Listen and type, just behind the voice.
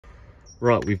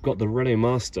Right, we've got the Renault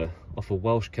Master off a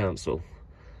Welsh council.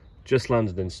 Just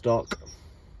landed in stock.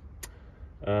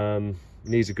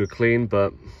 Needs a good clean,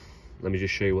 but let me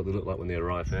just show you what they look like when they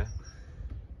arrive here.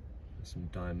 Some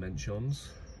dimensions.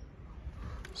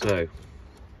 So,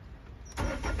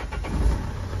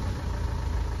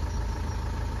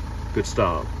 good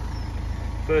start.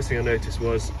 First thing I noticed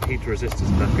was heater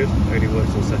resistance knackered, only works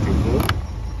on setting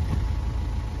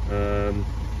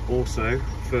 4. Also,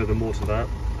 furthermore to that,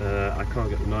 I can't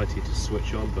get the 90 to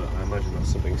switch on, but I imagine that's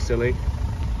something silly.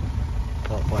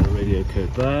 Can't find a radio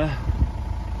code there.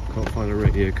 Can't find a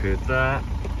radio code there.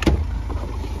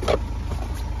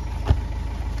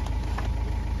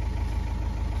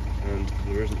 And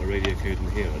there isn't a radio code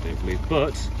in here, I don't believe.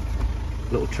 But,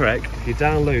 little trick, if you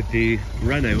download the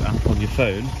Renault app on your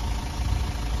phone, you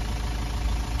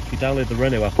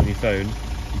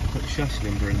can put chassis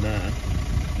number in there,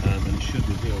 and it should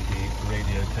reveal the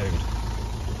radio code.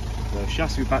 The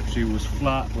chassis battery was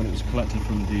flat when it was collected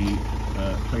from the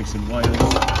place in Wales,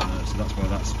 so that's why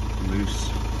that's loose.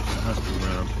 It has been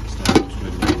around, it's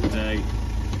really today.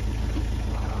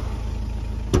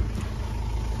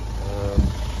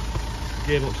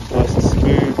 Gearbox is nice and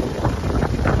smooth.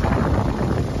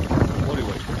 Body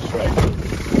works pretty straight.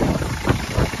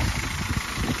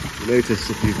 You notice,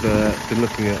 if you've been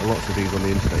looking at lots of these on the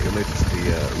internet, you'll notice the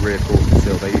rear quarter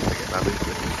sill, they usually get damaged, but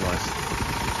it's nice.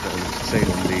 And it's the same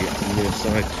on the near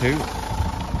side too.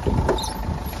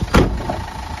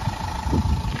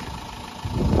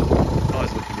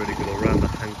 Tyres looking really good all around, the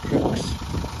hand crooks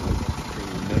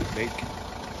don't make.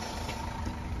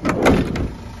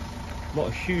 Not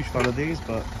a huge fan of these,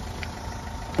 but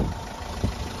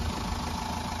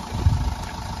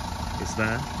it's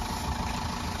there.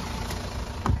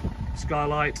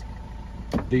 Skylight.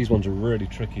 These ones are really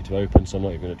tricky to open, so I'm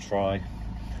not even going to try.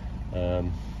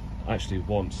 Actually,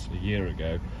 once a year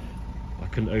ago, I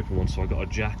couldn't open one, so I got a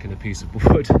jack and a piece of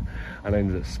wood, and I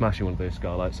ended up smashing one of those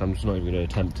skylights. So I'm just not even going to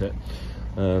attempt it.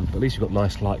 But at least you've got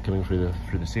nice light coming through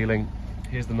the ceiling.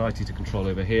 Here's the 90 to control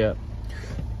over here.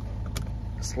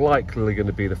 It's likely going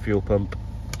to be the fuel pump,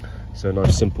 so a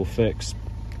nice simple fix.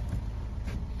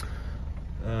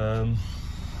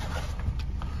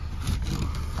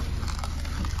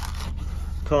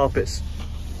 Carpet's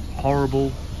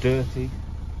horrible, dirty,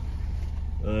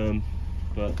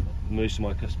 but most of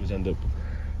my customers end up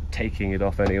taking it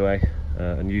off anyway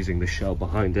and using the shell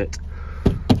behind it.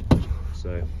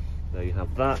 So there you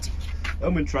have that.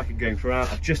 Unwind tracker going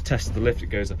throughout. I've just tested the lift, it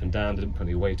goes up and down, didn't put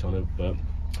any weight on it, but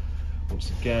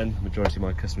once again, the majority of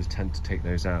my customers tend to take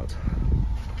those out.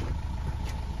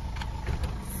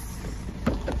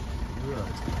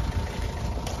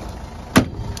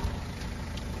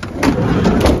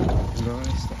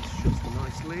 Nice, that shuts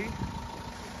nicely.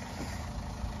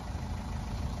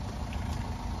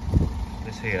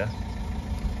 This here,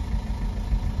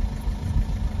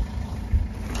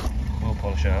 we'll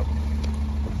polish out.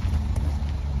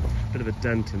 Bit of a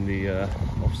dent in the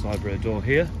offside rear door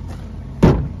here.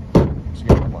 So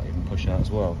I might even push out as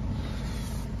well.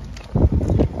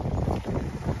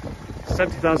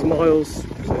 70,000 miles,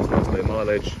 so it's nice low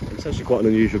mileage. It's actually quite an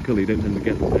unusual colour, you don't tend to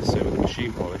get this with a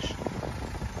machine polish.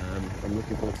 I'm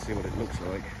looking forward to seeing what it looks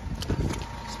like.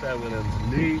 Spare wheel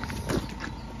underneath.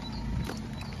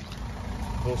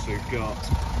 I've also got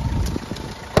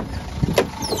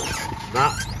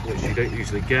that, which you don't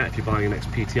usually get if you're buying an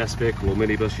ex-PTS vehicle or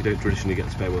minibus. You don't traditionally get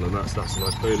the spare wheel on that, so that's a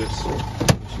nice bonus.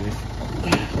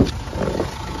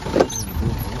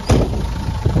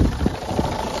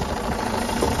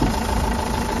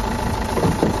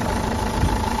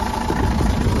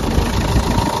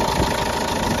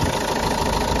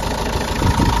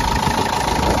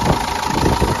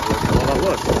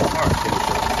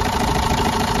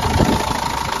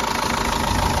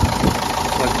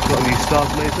 Start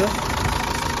later.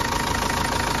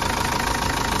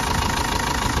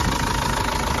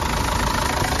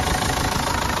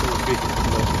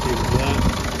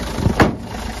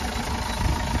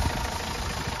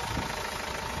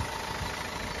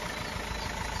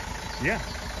 Yeah.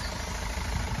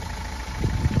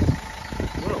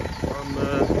 Well, I'm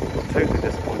totally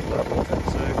disappointed that I bought it,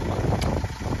 so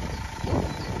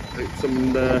hope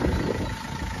someone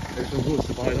wants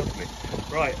to buy it up for me.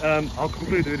 Right, I'll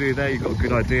conclude the video there. You've got a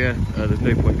good idea. There's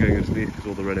no point going underneath because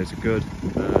all the Renaults are good.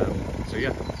 So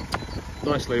yeah,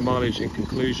 nice low mileage in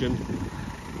conclusion.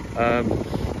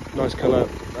 Nice colour,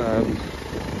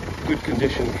 good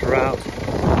condition throughout.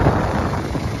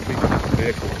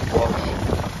 Vehicle to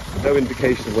wash. No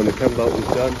indication of when the cam belt was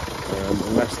done,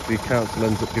 unless the council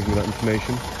ends up giving me that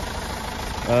information.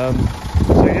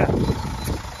 So yeah,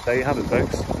 there you have it,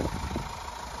 folks.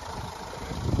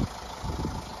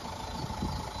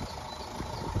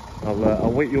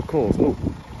 I'll wait your calls. Oh,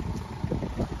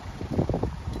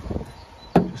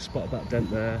 just spotted that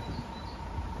dent there,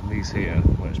 and these here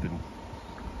where it's been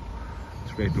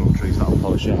scraped on trees. That'll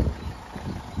polish out.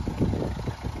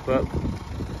 But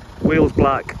wheels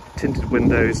black, tinted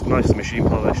windows, nice and machine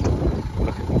polished.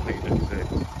 Look at completely different.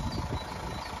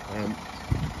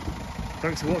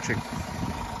 Thanks for watching.